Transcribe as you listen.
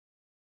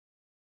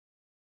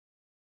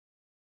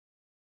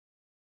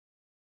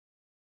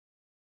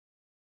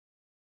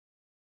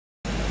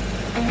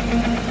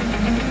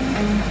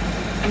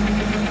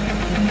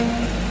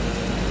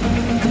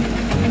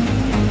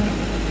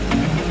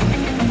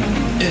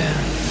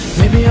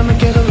Maybe I'ma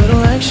get a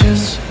little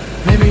anxious,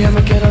 maybe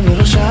I'ma get a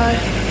little shy,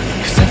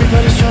 'cause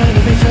everybody's trying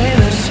to be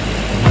famous,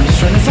 I'm just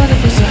trying to find a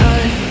place to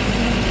hide.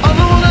 All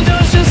I wanna do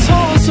is just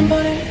hold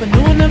somebody, but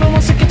no one ever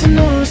wants to get to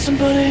know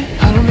somebody.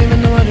 I don't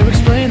even know how to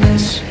explain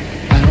this,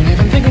 I don't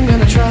even think I'm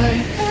gonna try.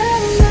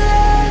 And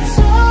that's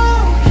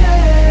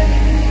okay,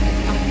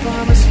 I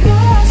promise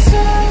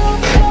myself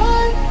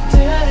one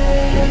day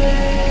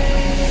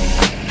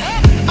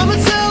I'ma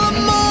tell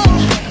them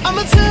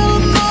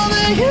all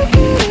that you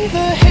can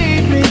either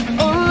hate me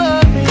or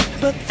love me,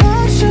 but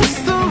that's just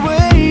the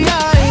way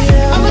I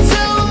am. I'ma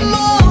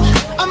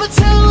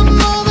tell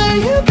them all that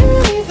you can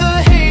either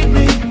hate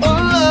me or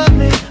love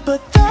me,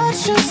 but that's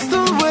just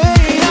the way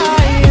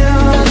I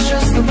am. That's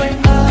just the way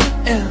I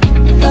am.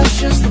 That's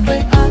just the way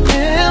I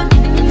am.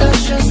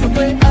 That's just the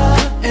way I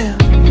am.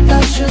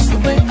 That's just the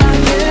way I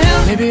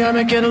am. Maybe I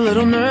might get a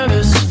little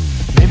nervous,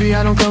 maybe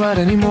I don't go out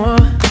anymore,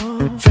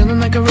 feeling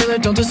like I really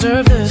don't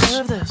deserve this.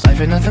 Life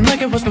ain't nothing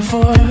like it was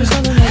before.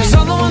 'Cause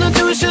all I wanna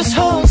do is just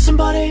hold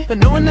somebody, but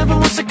no one ever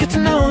wants to get to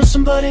know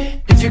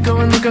somebody. If you go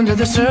and look under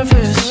the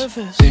surface,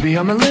 maybe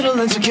I'm a little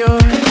insecure.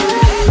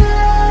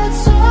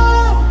 That's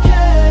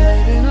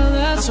okay, you know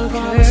that's okay.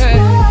 I promise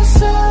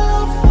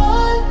myself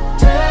one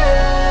day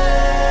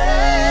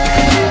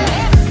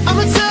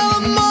I'ma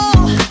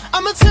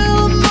tell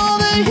them all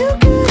that you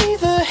can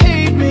either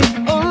hate me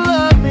or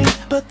love me,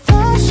 but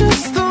that's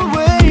just the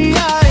way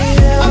I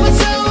am. I'ma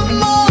tell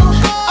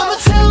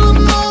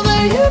them all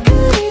that you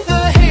can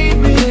either hate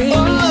me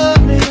or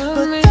love me,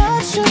 but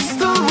that's just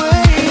the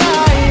way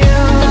I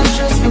am. That's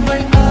just the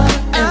way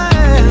I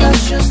am.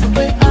 That's just the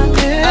way I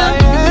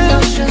am.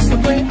 That's just the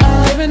way I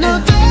am. Even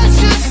though that's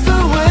just the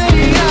way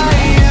I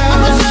am.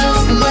 I'ma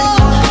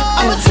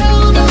tell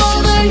them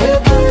all that you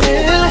can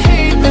either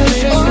hate me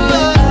or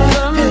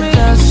love me,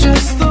 that's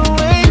just the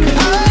way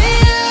I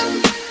am.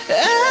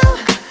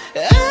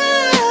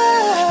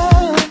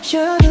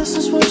 Yeah, this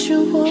is what you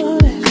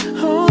wanted.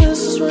 Oh,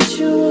 this is what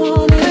you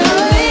wanted.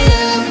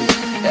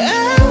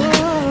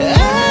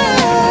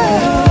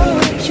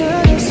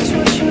 Yeah, this is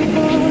what you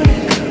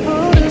wanted.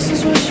 Oh, this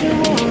is what you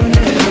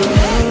wanted.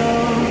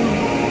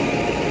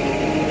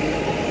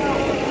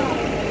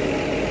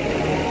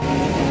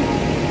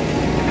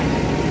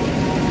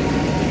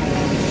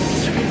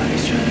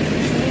 Everybody's trying to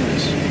be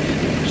famous,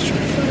 just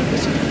trying to find a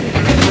place to hide.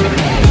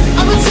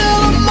 I'ma tell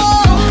them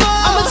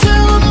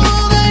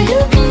all that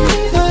you can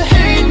either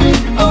hate me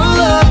or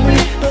love me,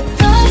 but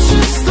that's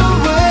just the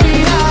way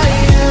I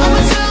am.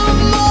 I'ma tell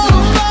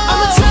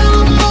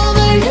them all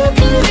that you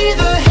can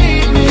either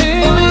hate me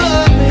or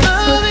love me, but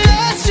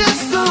that's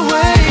just the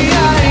way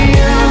I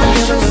am. Maybe I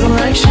get a little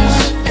anxious,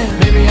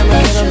 maybe I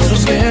might get a little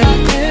scared,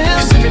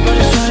 'cause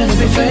everybody's trying to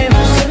be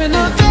famous, even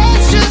though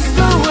that's just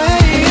the way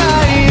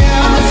I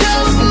am. I'ma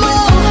tell them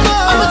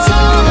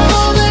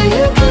all that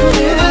you can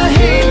either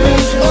hate me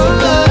or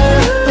love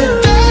me, but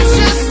that's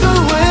just the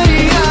way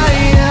I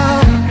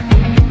am.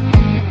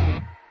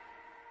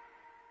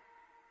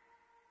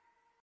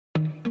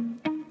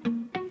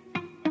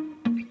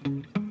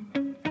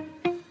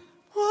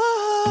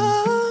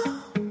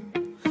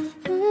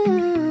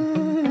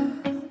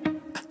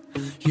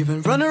 You've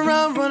been running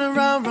around,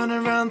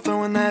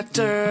 throwing that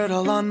dirt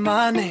all on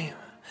my name,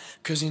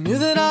 'cause you knew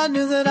that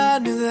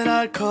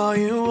I'd call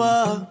you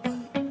up.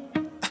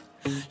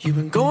 You've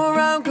been going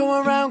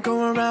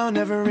around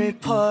every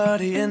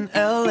party in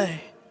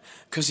LA,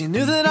 'cause you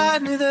knew that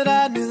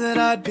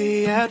I'd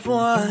be at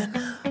one.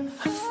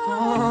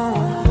 Oh,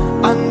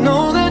 I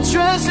know that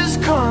dress is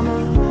karma,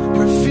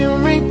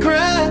 perfume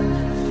regret.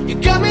 You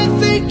got me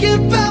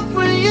thinking about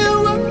when you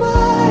were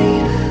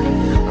mine.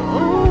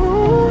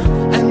 Oh,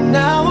 and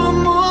now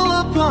I'm all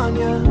up on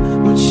you.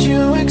 What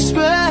you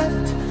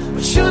expect?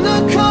 But you're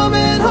not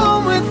coming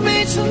home with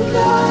me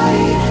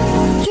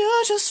tonight. You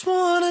just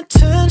want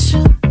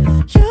attention,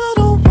 you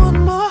don't want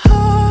my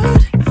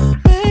heart.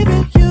 Maybe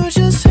you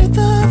just hate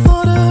the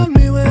thought of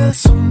me with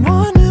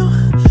someone new.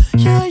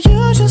 Yeah,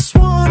 you just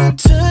want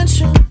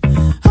attention,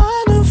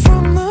 I knew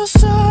from the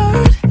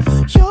start.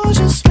 You're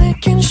just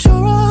making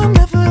sure I'm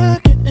never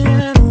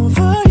getting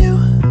over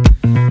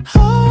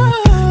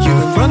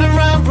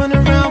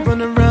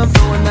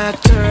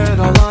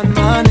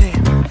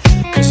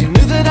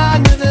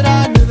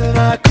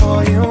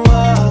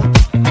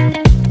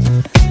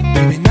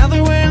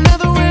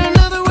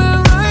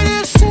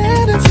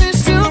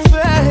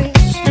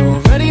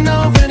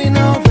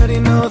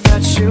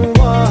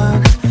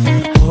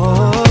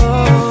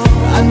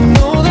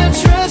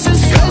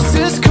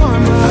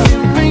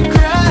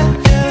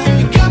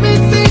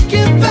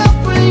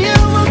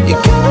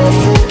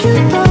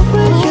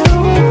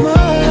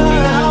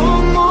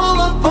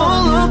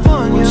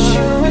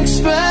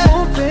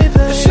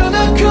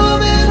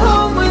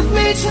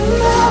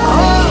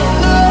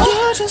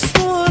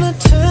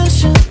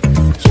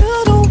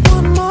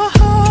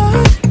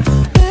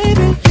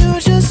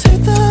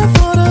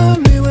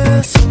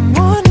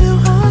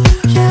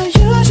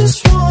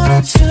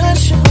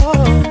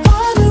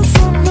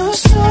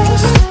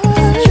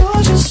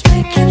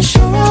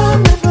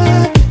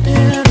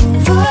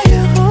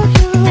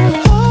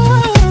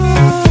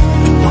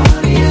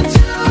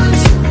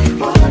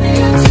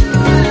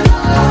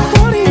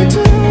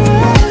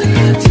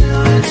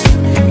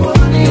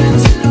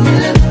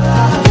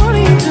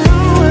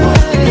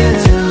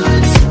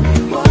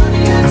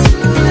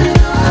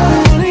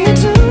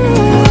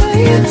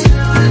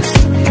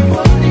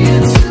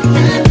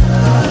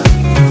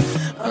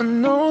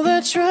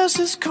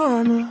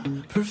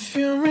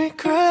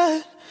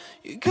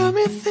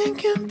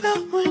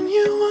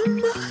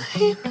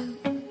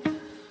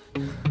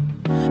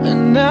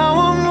And now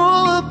I'm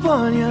all up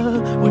on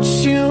you. What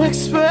you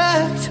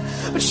expect?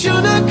 But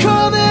you're not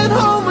coming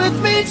home with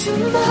me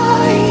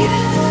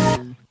tonight.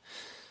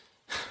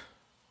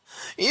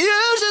 You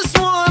just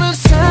want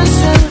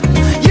attention.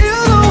 You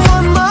don't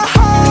want my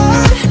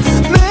heart.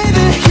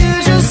 Maybe you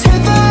just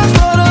hit the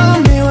thought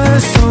of me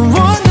with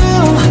someone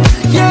new.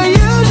 Yeah,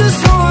 you just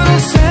want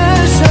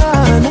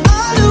attention.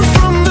 I knew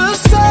from the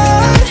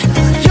start.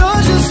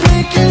 You're just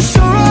making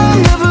sure I'm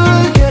never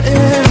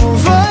getting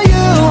over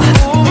you.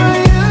 Over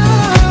you.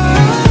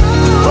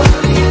 What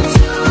are you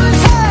doing?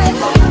 Hey.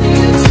 What are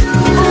you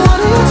doing? What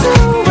are you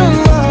doing,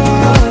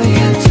 love? What are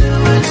you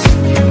doing to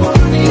me? What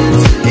are you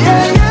doing?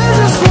 Yeah, you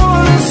just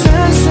want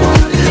attention.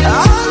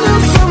 I knew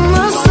from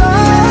the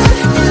start.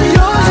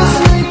 You're just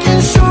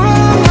making sure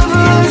I'm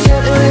never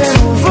getting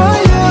over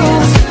you.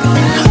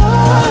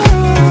 Oh.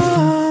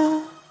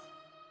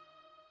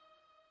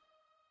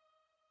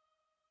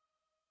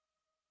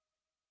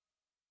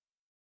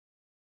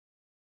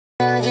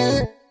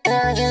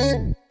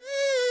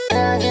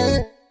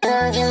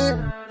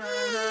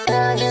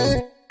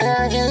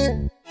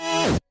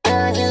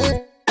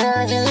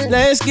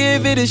 Let's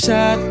give it a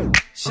shot.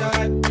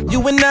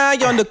 You and I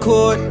on the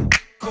court.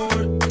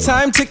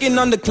 Time ticking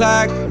on the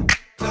clock.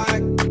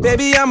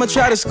 Baby, I'ma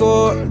try to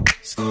score.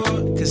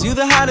 Cause you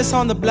the hottest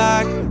on the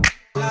block.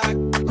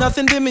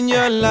 Nothing dim in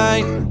your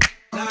light.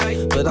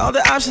 But all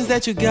the options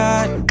that you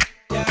got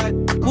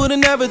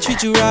wouldn't ever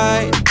treat you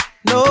right.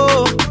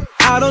 No,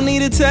 I don't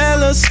need a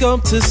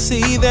telescope to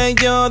see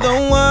that you're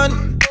the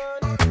one.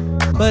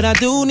 But I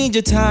do need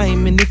your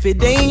time, and if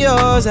it ain't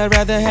yours, I'd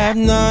rather have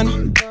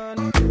none.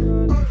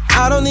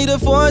 I don't need a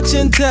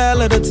fortune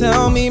teller to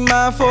tell me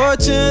my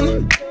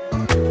fortune.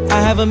 I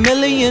have a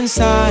million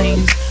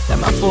signs that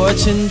my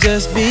fortune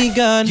just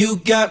begun. You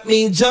got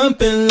me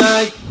jumping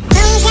like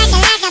boom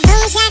shakalaka,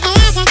 boom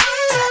shakalaka,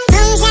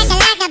 boom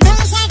shakalaka,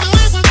 boom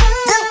shakalaka,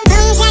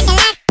 boom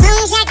shakalaka,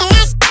 boom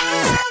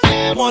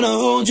shakalaka. wanna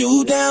hold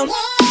you down. Boom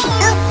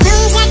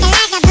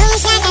shakalaka, boom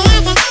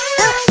shakalaka,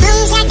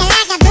 boom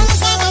shakalaka, boom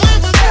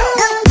shakalaka,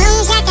 boom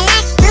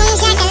shakalaka, boom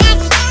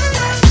shakalaka.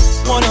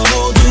 Wanna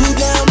hold you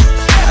down.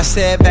 I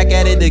said back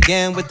at it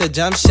again with the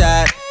jump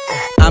shot.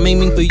 I'm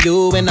aiming for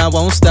you and I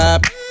won't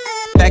stop.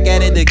 Back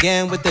at it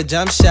again with the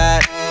jump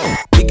shot.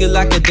 We could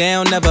lock it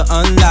down, never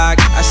unlock.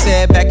 I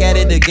said back at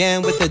it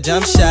again with the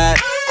jump shot.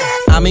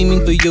 I'm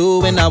aiming for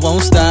you and I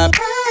won't stop.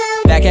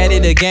 Back at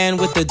it again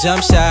with the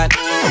jump shot.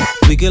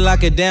 We could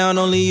lock it down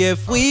only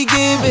if we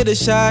give it a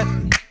shot.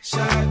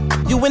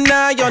 You and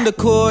I on the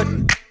court.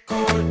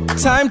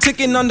 Time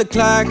ticking on the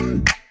clock.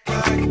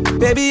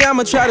 Baby,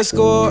 I'ma try to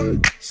score.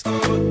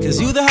 Cause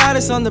you the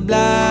hottest on the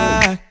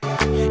block.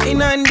 Ain't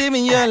nothing dim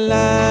in your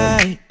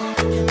light.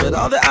 But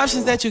all the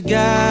options that you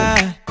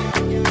got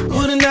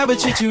wouldn't ever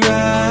treat you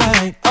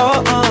right.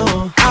 Oh,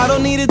 oh. I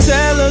don't need a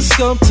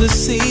telescope to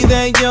see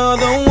that you're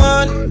the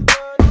one.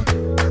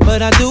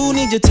 But I do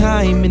need your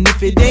time, and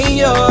if it ain't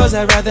yours,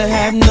 I'd rather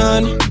have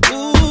none.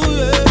 Ooh,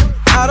 yeah.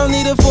 I don't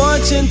need a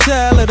fortune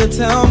teller to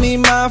tell me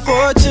my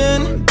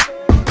fortune.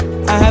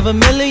 I have a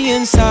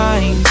million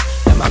signs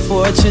that my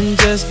fortune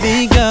just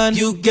begun.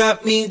 You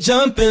got me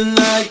jumping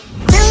like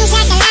Boom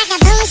shakalaka,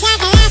 boom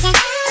shakalaka,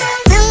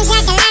 boom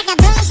shakalaka,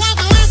 boom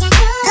shakalaka,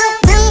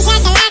 boom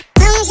shakalaka,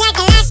 boom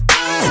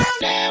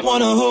shakalaka.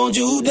 wanna hold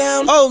you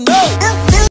down. Oh no.